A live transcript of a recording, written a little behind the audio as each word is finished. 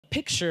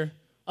picture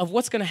of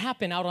what's going to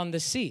happen out on the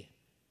sea.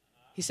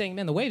 He's saying,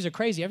 man, the waves are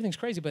crazy. Everything's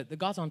crazy, but the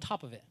God's on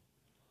top of it.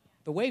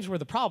 The waves were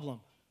the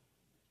problem.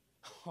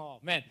 Oh,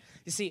 man.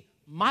 You see,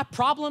 my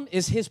problem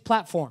is his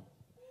platform.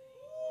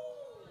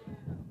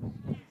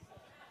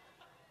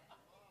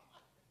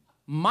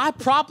 My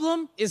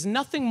problem is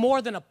nothing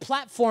more than a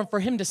platform for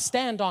him to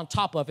stand on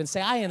top of and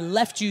say, I ain't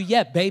left you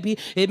yet, baby.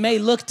 It may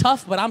look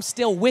tough, but I'm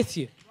still with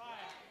you.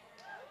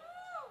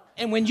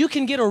 And when you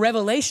can get a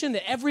revelation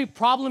that every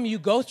problem you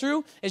go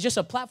through is just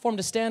a platform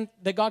to stand,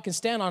 that God can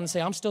stand on and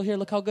say, I'm still here.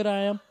 Look how good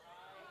I am.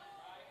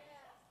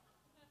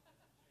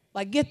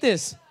 Like, get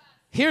this.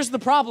 Here's the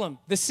problem,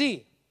 the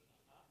sea.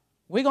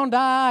 We're going to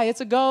die.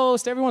 It's a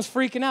ghost. Everyone's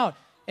freaking out.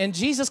 And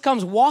Jesus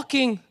comes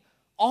walking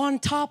on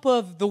top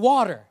of the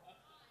water.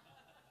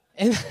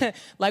 And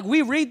like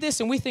we read this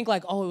and we think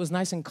like, oh, it was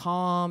nice and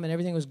calm and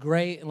everything was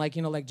great. And like,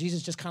 you know, like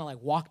Jesus just kind of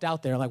like walked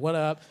out there like, what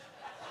up?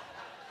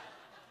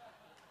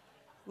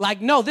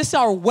 Like, no, this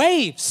are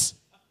waves.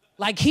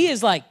 Like he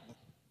is like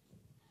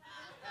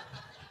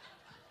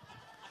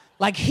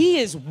he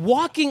is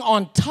walking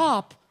on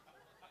top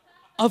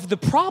of the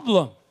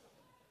problem.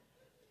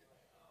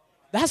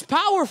 That's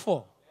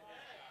powerful.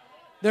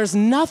 There's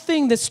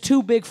nothing that's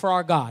too big for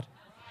our God.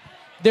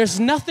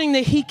 There's nothing that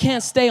he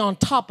can't stay on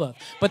top of.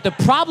 But the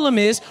problem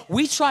is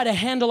we try to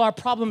handle our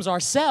problems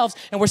ourselves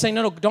and we're saying,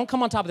 no, don't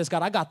come on top of this,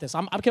 God. I got this.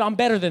 I'm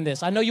better than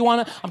this. I know you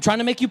want to. I'm trying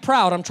to make you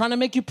proud. I'm trying to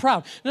make you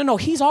proud. No,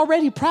 he's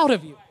already proud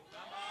of you.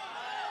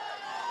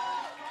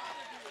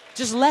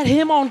 Just let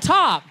him on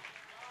top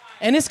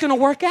and it's going to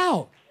work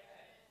out.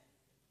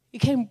 He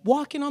came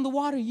walking on the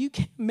water. You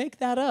can't make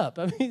that up.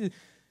 I mean,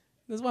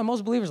 this is why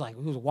most believers are like,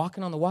 he was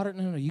walking on the water.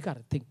 No, you got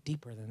to think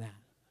deeper than that.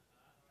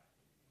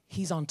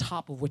 He's on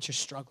top of what you're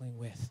struggling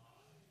with.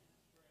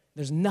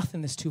 There's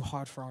nothing that's too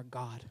hard for our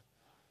God.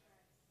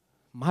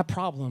 My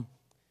problem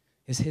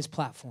is his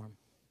platform.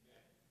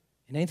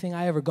 And anything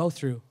I ever go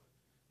through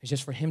is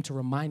just for him to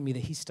remind me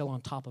that he's still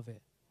on top of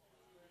it.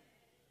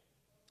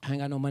 I ain't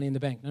got no money in the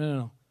bank.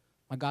 No.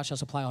 My God shall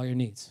supply all your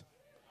needs.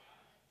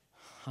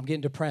 I'm getting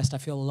depressed. I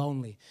feel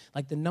lonely.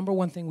 Like the number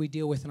one thing we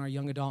deal with in our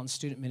young adult and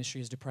student ministry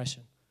is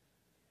depression.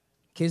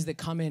 Kids that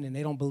come in and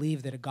they don't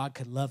believe that a God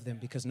could love them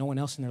because no one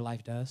else in their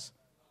life does.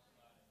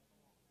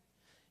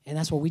 And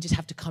that's where we just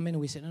have to come in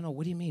and we say, no,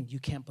 what do you mean? You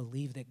can't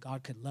believe that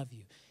God could love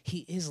you.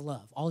 He is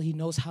love. All he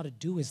knows how to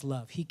do is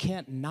love. He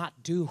can't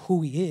not do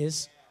who he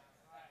is.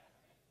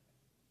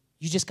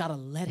 You just got to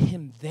let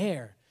him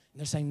there. And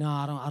they're saying, no,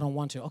 I don't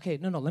want to. Okay,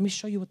 no, let me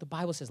show you what the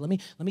Bible says. Let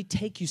me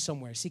take you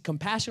somewhere. See,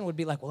 compassion would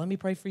be like, well, let me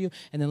pray for you,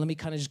 and then let me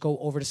kind of just go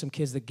over to some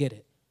kids that get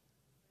it.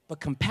 But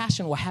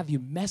compassion will have you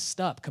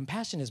messed up.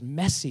 Compassion is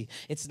messy.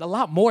 It's a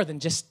lot more than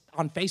just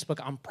on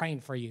Facebook, I'm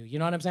praying for you. You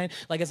know what I'm saying?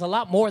 Like, it's a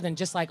lot more than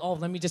just like, oh,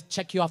 let me just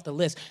check you off the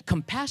list.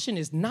 Compassion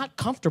is not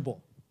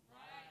comfortable.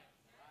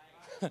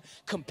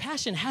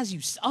 Compassion has you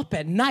up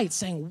at night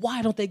saying,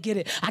 why don't they get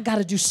it? I got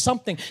to do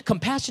something.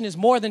 Compassion is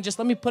more than just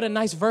let me put a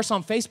nice verse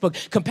on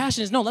Facebook.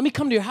 Compassion is, no, let me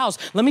come to your house.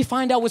 Let me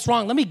find out what's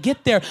wrong. Let me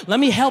get there. Let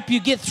me help you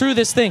get through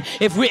this thing.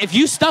 If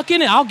you stuck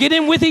in it, I'll get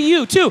in with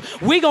you too.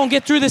 We're going to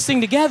get through this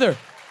thing together.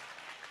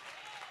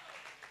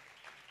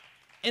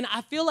 And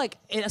I feel like,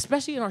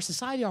 especially in our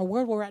society, our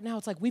world we're at now,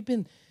 it's like we've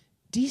been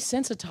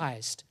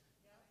desensitized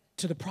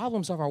to the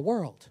problems of our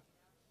world.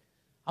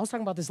 I was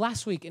talking about this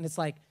last week, and it's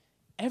like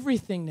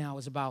everything now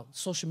is about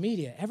social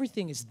media.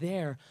 Everything is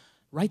there,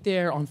 right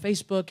there on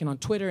Facebook and on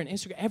Twitter and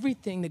Instagram.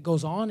 Everything that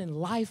goes on in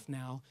life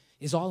now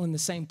is all in the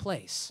same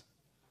place.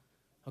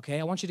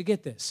 Okay, I want you to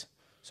get this.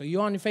 So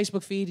you're on your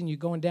Facebook feed, and you're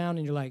going down,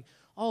 and you're like,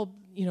 oh,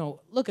 you know,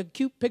 look, a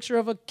cute picture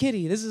of a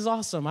kitty. This is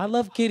awesome. I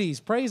love kitties.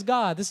 Praise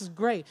God. This is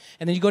great.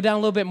 And then you go down a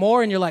little bit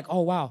more, and you're like, oh,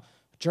 wow,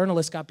 a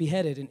journalist got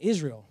beheaded in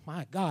Israel.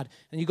 My God.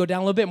 And you go down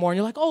a little bit more, and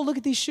you're like, oh, look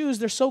at these shoes.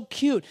 They're so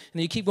cute. And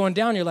then you keep going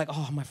down, and you're like,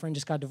 oh, my friend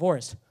just got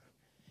divorced.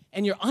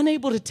 And you're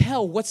unable to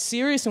tell what's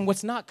serious and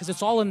what's not because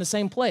it's all in the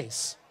same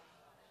place.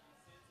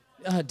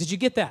 Did you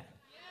get that?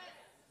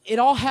 It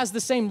all has the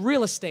same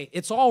real estate.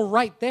 It's all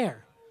right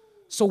there.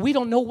 So we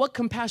don't know what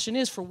compassion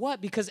is for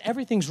what because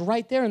everything's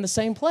right there in the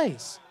same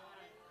place.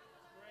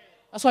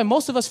 That's why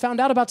most of us found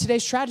out about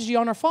today's tragedy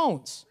on our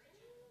phones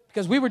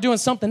because we were doing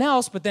something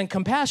else, but then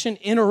compassion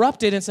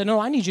interrupted and said, no,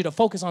 I need you to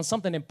focus on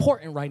something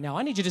important right now.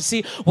 I need you to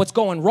see what's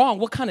going wrong,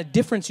 what kind of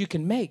difference you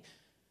can make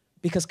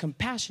because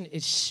compassion,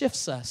 it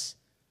shifts us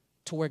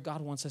to where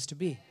God wants us to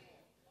be.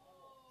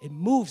 It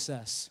moves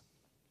us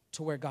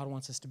to where God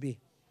wants us to be.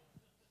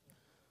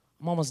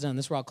 I'm almost done.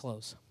 This is where I'll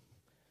close.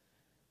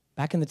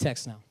 Back in the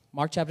text now.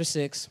 Mark chapter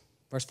 6,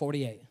 verse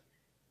 48.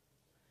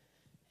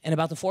 And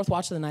about the fourth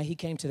watch of the night, he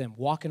came to them,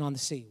 walking on the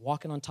sea,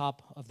 walking on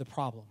top of the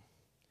problem.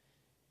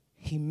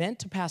 He meant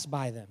to pass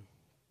by them.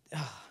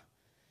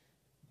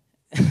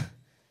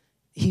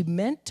 He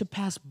meant to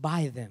pass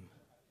by them.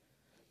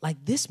 Like,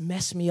 this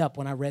messed me up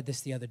when I read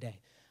this the other day.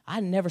 I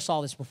never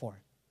saw this before.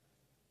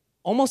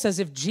 Almost as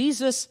if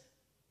Jesus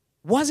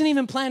wasn't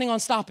even planning on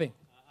stopping.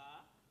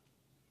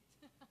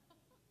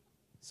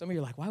 Some of you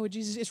are like, why would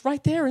Jesus? It's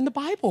right there in the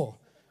Bible.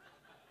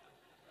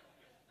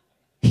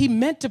 he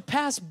meant to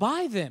pass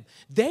by them.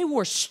 They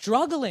were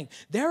struggling.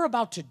 They're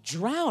about to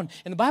drown.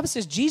 And the Bible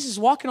says Jesus is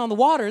walking on the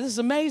water. This is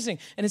amazing.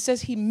 And it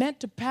says he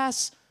meant to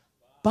pass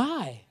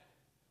by.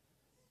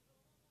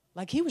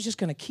 Like he was just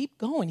going to keep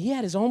going. He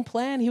had his own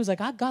plan. He was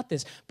like, I got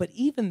this. But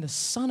even the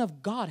Son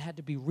of God had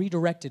to be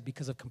redirected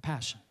because of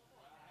compassion.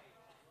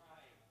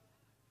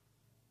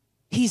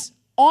 He's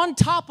on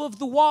top of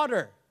the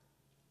water.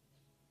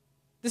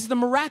 This is the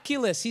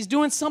miraculous. He's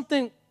doing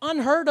something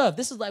unheard of.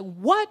 This is like,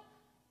 what?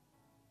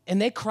 And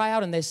they cry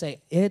out and they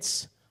say,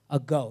 it's a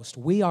ghost.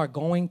 We are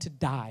going to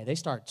die. They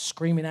start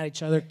screaming at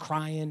each other,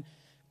 crying,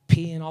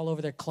 peeing all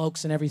over their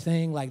cloaks and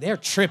everything. Like they're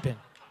tripping.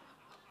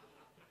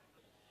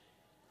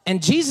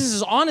 And Jesus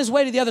is on his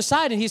way to the other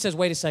side and he says,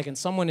 wait a second,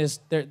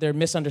 they're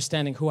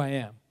misunderstanding who I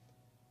am.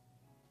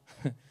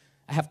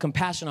 I have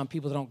compassion on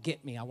people that don't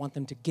get me. I want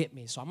them to get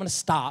me. So I'm going to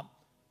stop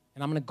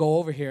and I'm going to go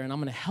over here and I'm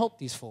going to help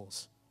these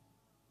fools.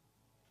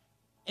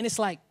 And it's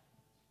like,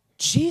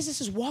 Jesus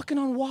is walking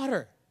on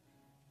water.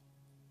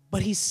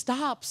 But he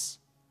stops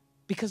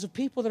because of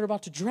people that are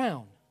about to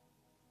drown.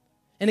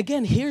 And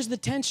again, here's the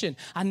tension.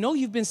 I know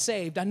you've been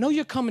saved. I know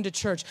you're coming to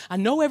church. I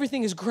know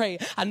everything is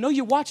great. I know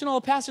you're watching all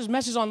the pastor's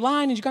messages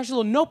online and you got your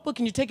little notebook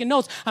and you're taking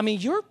notes. I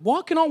mean, you're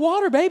walking on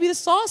water, baby.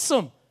 This is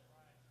awesome.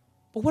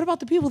 But what about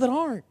the people that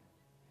aren't?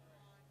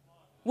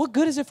 What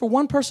good is it for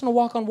one person to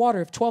walk on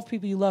water if 12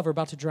 people you love are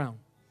about to drown?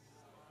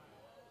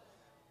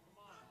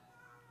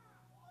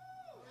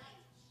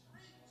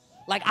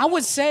 Like I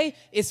would say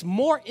it's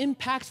more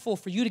impactful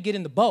for you to get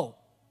in the boat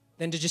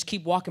than to just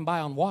keep walking by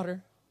on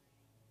water.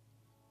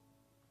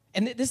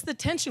 And this is the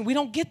tension. We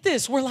don't get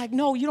this. We're like,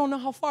 no, you don't know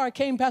how far I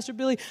came, Pastor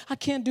Billy. I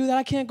can't do that.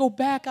 I can't go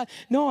back.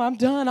 No, I'm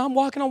done. I'm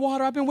walking on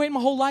water. I've been waiting my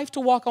whole life to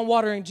walk on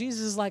water. And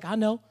Jesus is like, I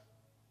know.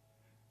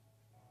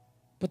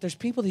 But there's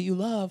people that you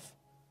love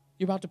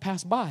you're about to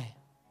pass by.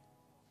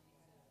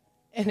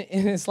 And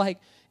it's like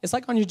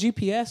on your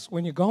GPS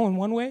when you're going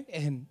one way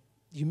and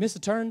you miss a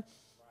turn.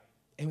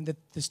 And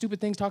the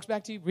stupid thing talks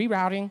back to you,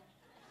 rerouting.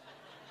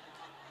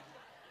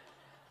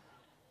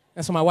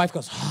 And so my wife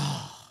goes,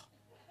 oh,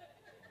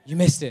 you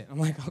missed it. I'm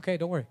like, okay,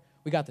 don't worry.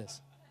 We got this.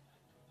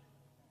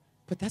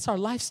 But that's our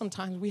life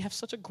sometimes. We have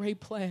such a great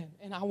plan.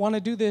 And I want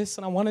to do this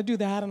and I want to do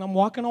that. And I'm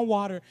walking on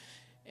water.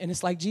 And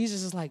it's like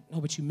Jesus is like,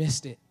 no, but you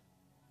missed it.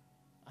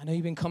 I know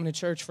you've been coming to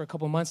church for a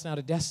couple months now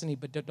to Destiny,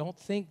 but don't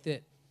think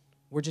that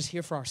we're just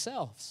here for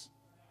ourselves.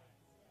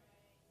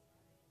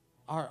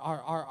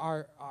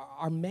 Our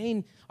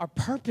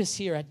purpose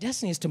here at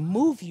Destiny is to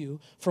move you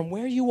from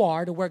where you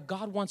are to where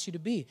God wants you to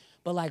be.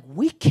 But like,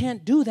 we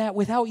can't do that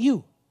without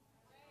you.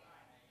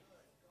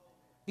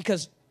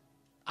 Because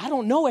I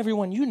don't know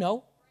everyone you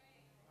know.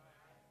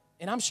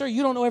 And I'm sure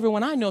you don't know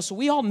everyone I know. So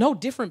we all know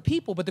different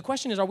people. But the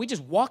question is, are we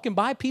just walking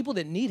by people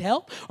that need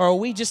help? Or are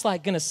we just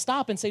like going to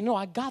stop and say, no,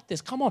 I got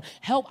this. Come on,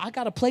 help. I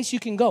got a place you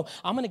can go.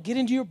 I'm going to get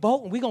into your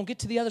boat and we're going to get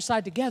to the other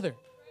side together.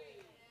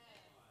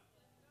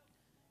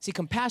 See,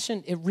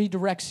 compassion, it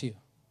redirects you.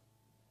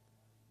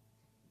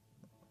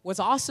 What's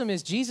awesome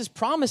is Jesus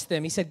promised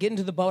them. He said, get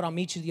into the boat, I'll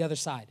meet you to the other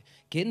side.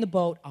 Get in the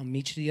boat, I'll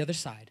meet you to the other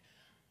side.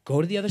 Go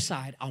to the other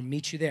side, I'll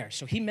meet you there.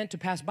 So he meant to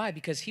pass by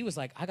because he was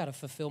like, I got to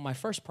fulfill my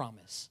first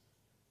promise.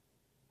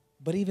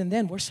 But even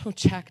then, we're so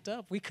jacked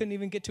up, we couldn't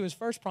even get to his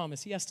first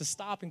promise. He has to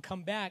stop and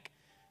come back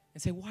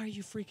and say, why are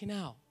you freaking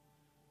out?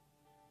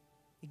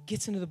 He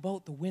gets into the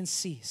boat, the wind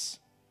ceases.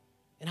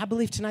 And I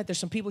believe tonight there's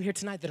some people here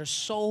tonight that are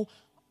so,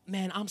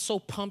 man, I'm so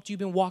pumped you've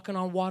been walking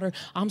on water.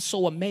 I'm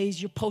so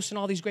amazed. You're posting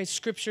all these great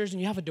scriptures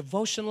and you have a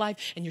devotion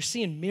life and you're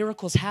seeing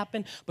miracles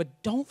happen.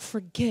 But don't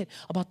forget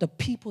about the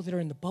people that are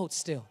in the boat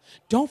still.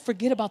 Don't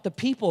forget about the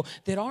people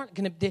that aren't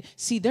going to,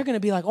 see, they're going to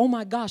be like, oh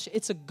my gosh,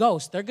 it's a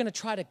ghost. They're going to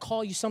try to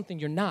call you something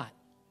you're not.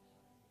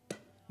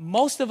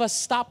 Most of us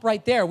stop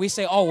right there. We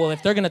say, oh, well,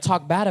 if they're going to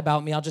talk bad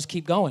about me, I'll just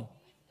keep going.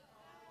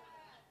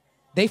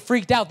 They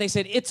freaked out. They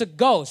said, it's a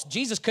ghost.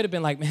 Jesus could have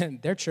been like, man,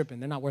 they're tripping.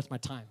 They're not worth my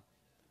time.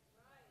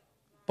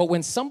 But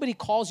when somebody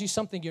calls you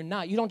something you're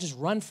not, you don't just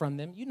run from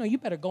them. You know, you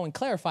better go and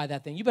clarify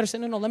that thing. You better say,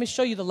 no, let me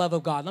show you the love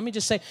of God. Let me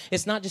just say,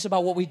 it's not just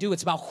about what we do.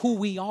 It's about who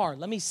we are.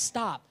 Let me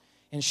stop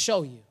and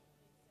show you.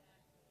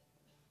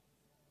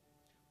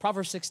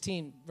 Proverbs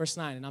 16, verse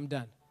 9, and I'm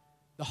done.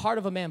 The heart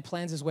of a man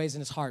plans his ways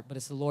in his heart, but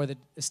it's the Lord that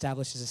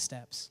establishes his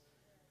steps.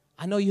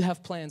 I know you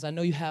have plans. I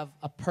know you have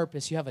a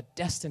purpose. You have a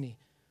destiny.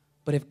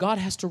 But if God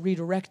has to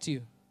redirect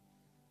you,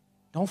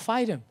 don't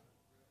fight him.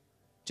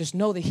 Just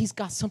know that he's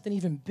got something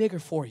even bigger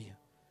for you.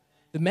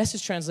 The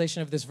Message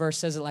translation of this verse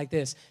says it like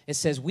this. It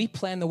says, we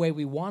plan the way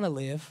we want to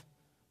live,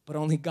 but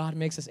only God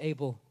makes us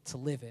able to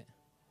live it.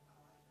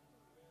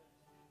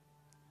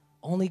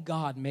 Only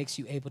God makes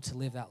you able to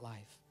live that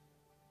life.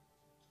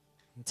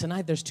 And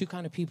tonight, there's two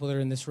kinds of people that are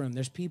in this room.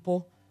 There's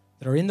people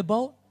that are in the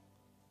boat,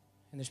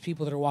 and there's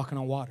people that are walking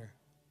on water.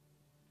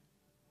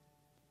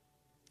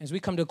 As we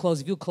come to a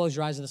close, if you'll close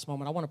your eyes at this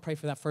moment, I want to pray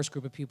for that first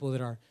group of people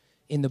that are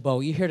in the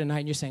boat. You're here tonight,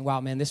 and you're saying,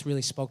 wow, man, this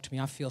really spoke to me.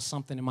 I feel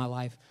something in my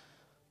life.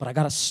 But I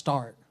got to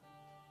start.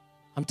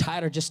 I'm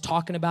tired of just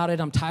talking about it.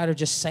 I'm tired of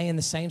just saying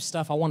the same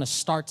stuff. I want to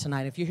start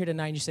tonight. If you're here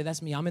tonight and you say,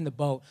 that's me, I'm in the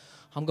boat,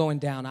 I'm going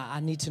down. I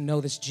need to know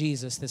this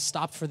Jesus that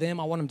stopped for them.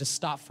 I want him to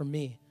stop for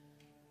me.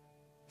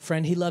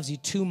 Friend, he loves you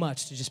too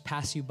much to just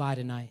pass you by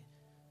tonight.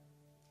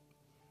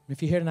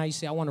 If you're here tonight, you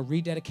say, I want to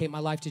rededicate my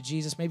life to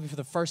Jesus. Maybe for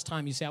the first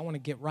time, you say, I want to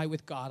get right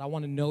with God. I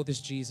want to know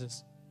this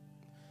Jesus.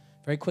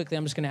 Very quickly,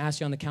 I'm just going to ask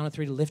you on the count of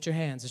 3 to lift your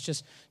hands.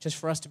 It's just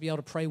for us to be able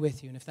to pray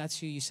with you. And if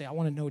that's you, you say, I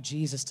want to know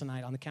Jesus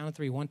tonight. On the count of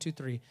 3, 1, 2,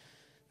 3.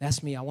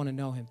 That's me. I want to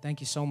know him. Thank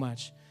you so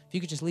much. If you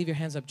could just leave your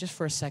hands up just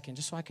for a second,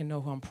 just so I can know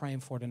who I'm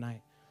praying for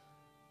tonight.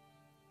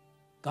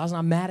 God's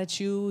not mad at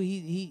you.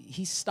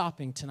 He's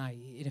stopping tonight.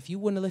 And if you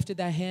wouldn't have lifted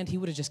that hand, he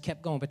would have just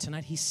kept going. But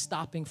tonight, he's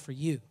stopping for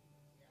you.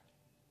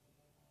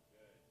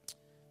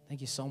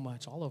 Thank you so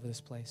much. All over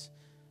this place.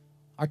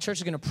 Our church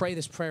is going to pray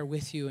this prayer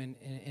with you,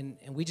 and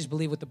we just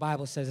believe what the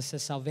Bible says. It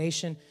says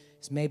salvation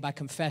is made by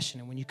confession.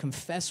 And when you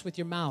confess with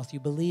your mouth, you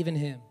believe in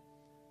him,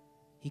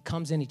 he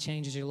comes in, he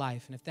changes your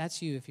life. And if that's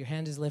you, if your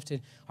hand is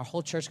lifted, our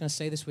whole church is going to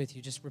say this with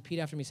you. Just repeat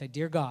after me. Say,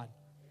 Dear God,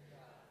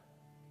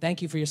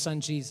 thank you for your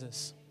son,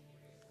 Jesus.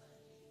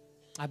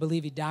 I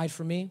believe he died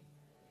for me.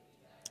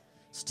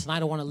 So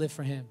tonight I want to live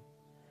for him.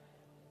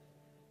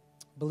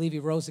 I believe he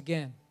rose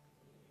again.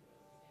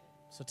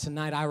 So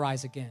tonight I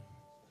rise again.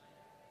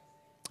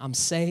 I'm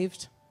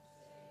saved,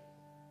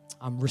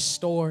 I'm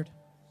restored,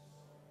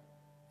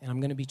 and I'm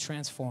going to be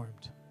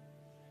transformed.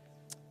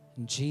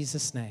 In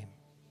Jesus' name,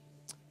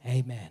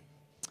 amen.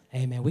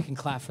 Amen. We can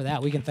clap for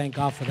that. We can thank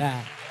God for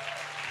that.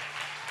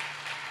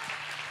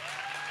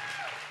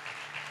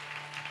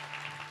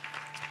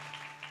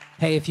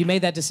 Hey, if you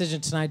made that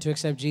decision tonight to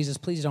accept Jesus,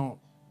 please don't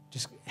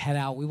just head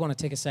out. We want to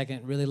take a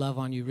second, really love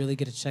on you, really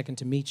get a second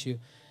to meet you.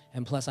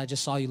 And plus, I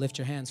just saw you lift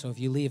your hand, so if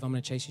you leave, I'm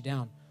going to chase you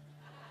down.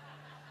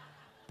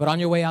 But on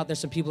your way out, there's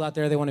some people out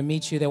there, they want to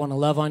meet you, they want to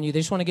love on you, they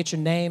just want to get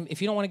your name.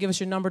 If you don't want to give us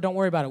your number, don't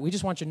worry about it. We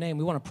just want your name.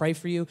 We want to pray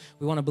for you.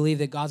 We want to believe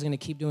that God's going to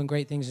keep doing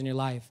great things in your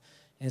life,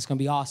 and it's going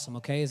to be awesome,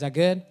 okay? Is that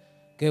good?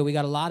 Good. We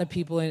got a lot of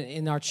people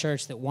in our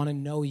church that want to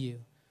know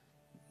you.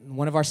 And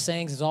one of our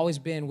sayings has always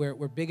been,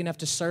 we're big enough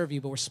to serve you,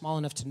 but we're small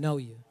enough to know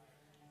you.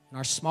 And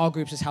our small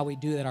groups is how we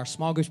do that. Our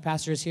small groups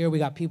pastor is here. We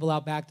got people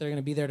out back that are going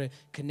to be there to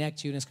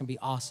connect you, and it's going to be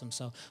awesome.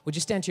 So would you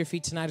stand to your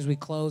feet tonight as we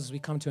close, as we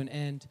come to an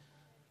end?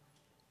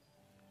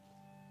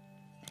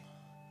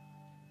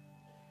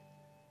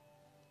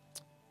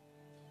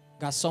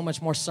 Got so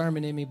much more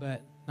sermon in me,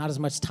 but not as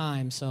much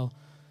time. So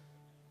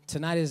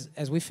tonight,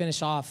 as we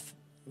finish off,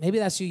 maybe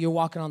that's you. You're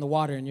walking on the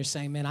water, and you're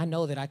saying, man, I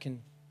know that I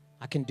can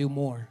do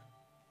more.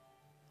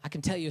 I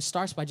can tell you it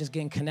starts by just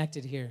getting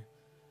connected here.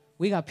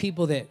 We got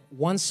people that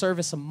one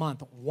service a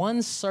month,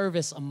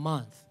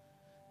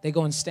 they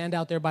go and stand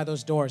out there by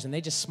those doors, and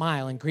they just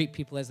smile and greet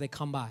people as they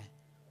come by.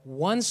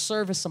 One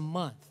service a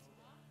month.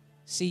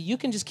 See, you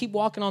can just keep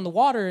walking on the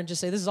water and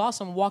just say, this is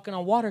awesome, I'm walking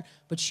on water,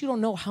 but you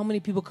don't know how many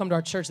people come to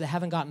our church that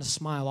haven't gotten a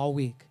smile all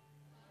week.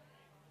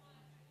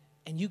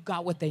 And you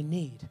got what they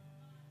need.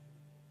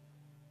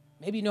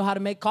 Maybe you know how to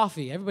make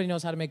coffee. Everybody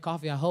knows how to make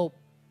coffee, I hope.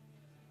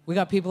 We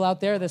got people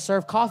out there that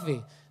serve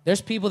coffee. There's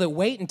people that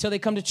wait until they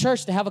come to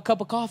church to have a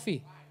cup of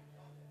coffee.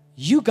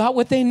 You got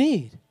what they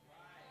need.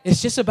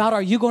 It's just about,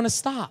 are you going to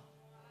stop?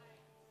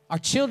 Our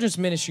children's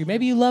ministry,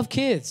 maybe you love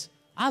kids.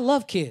 I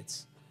love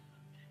kids.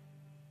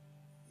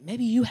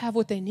 Maybe you have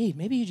what they need.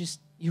 Maybe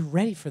you're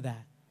ready for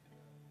that.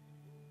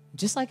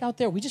 Just like out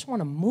there, we just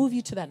want to move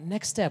you to that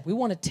next step. We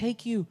want to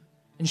take you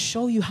and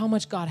show you how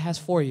much God has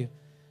for you.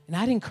 And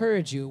I'd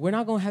encourage you, we're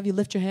not going to have you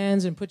lift your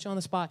hands and put you on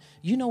the spot.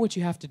 You know what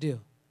you have to do.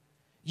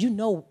 You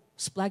know,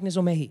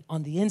 splagnizomehi,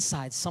 on the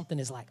inside, something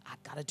is like, I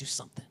got to do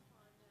something.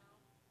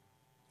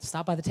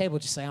 Stop by the table,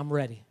 just say, I'm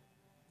ready.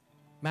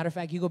 Matter of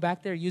fact, you go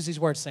back there, use these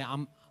words, say,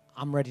 I'm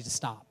ready to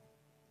stop.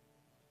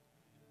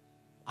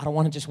 I don't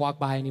want to just walk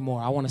by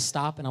anymore. I want to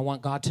stop, and I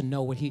want God to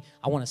know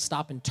I want to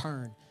stop and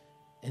turn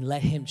and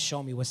let him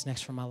show me what's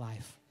next for my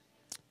life.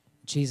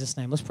 In Jesus'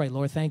 name, let's pray.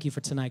 Lord, thank you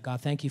for tonight, God.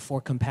 Thank you for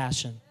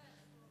compassion.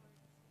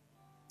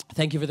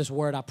 Thank you for this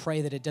word. I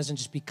pray that it doesn't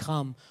just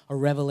become a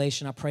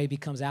revelation. I pray it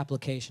becomes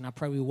application. I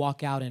pray we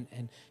walk out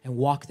and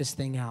walk this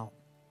thing out.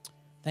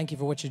 Thank you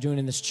for what you're doing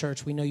in this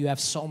church. We know you have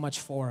so much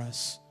for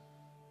us.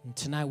 And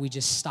tonight we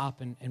just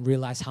stop and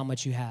realize how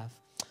much you have.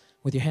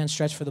 With your hands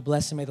stretched for the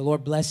blessing, may the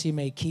Lord bless you,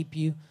 may he keep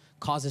you,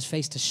 cause his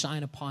face to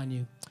shine upon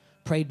you.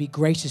 Pray he'd be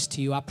gracious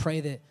to you. I pray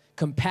that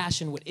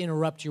compassion would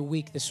interrupt your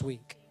week this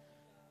week.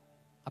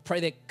 I pray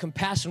that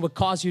compassion would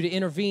cause you to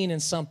intervene in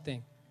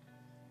something.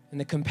 And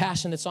the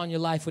compassion that's on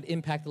your life would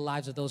impact the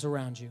lives of those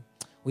around you.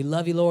 We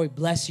love you, Lord. We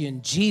bless you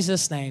in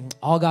Jesus' name.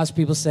 All God's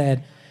people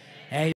said,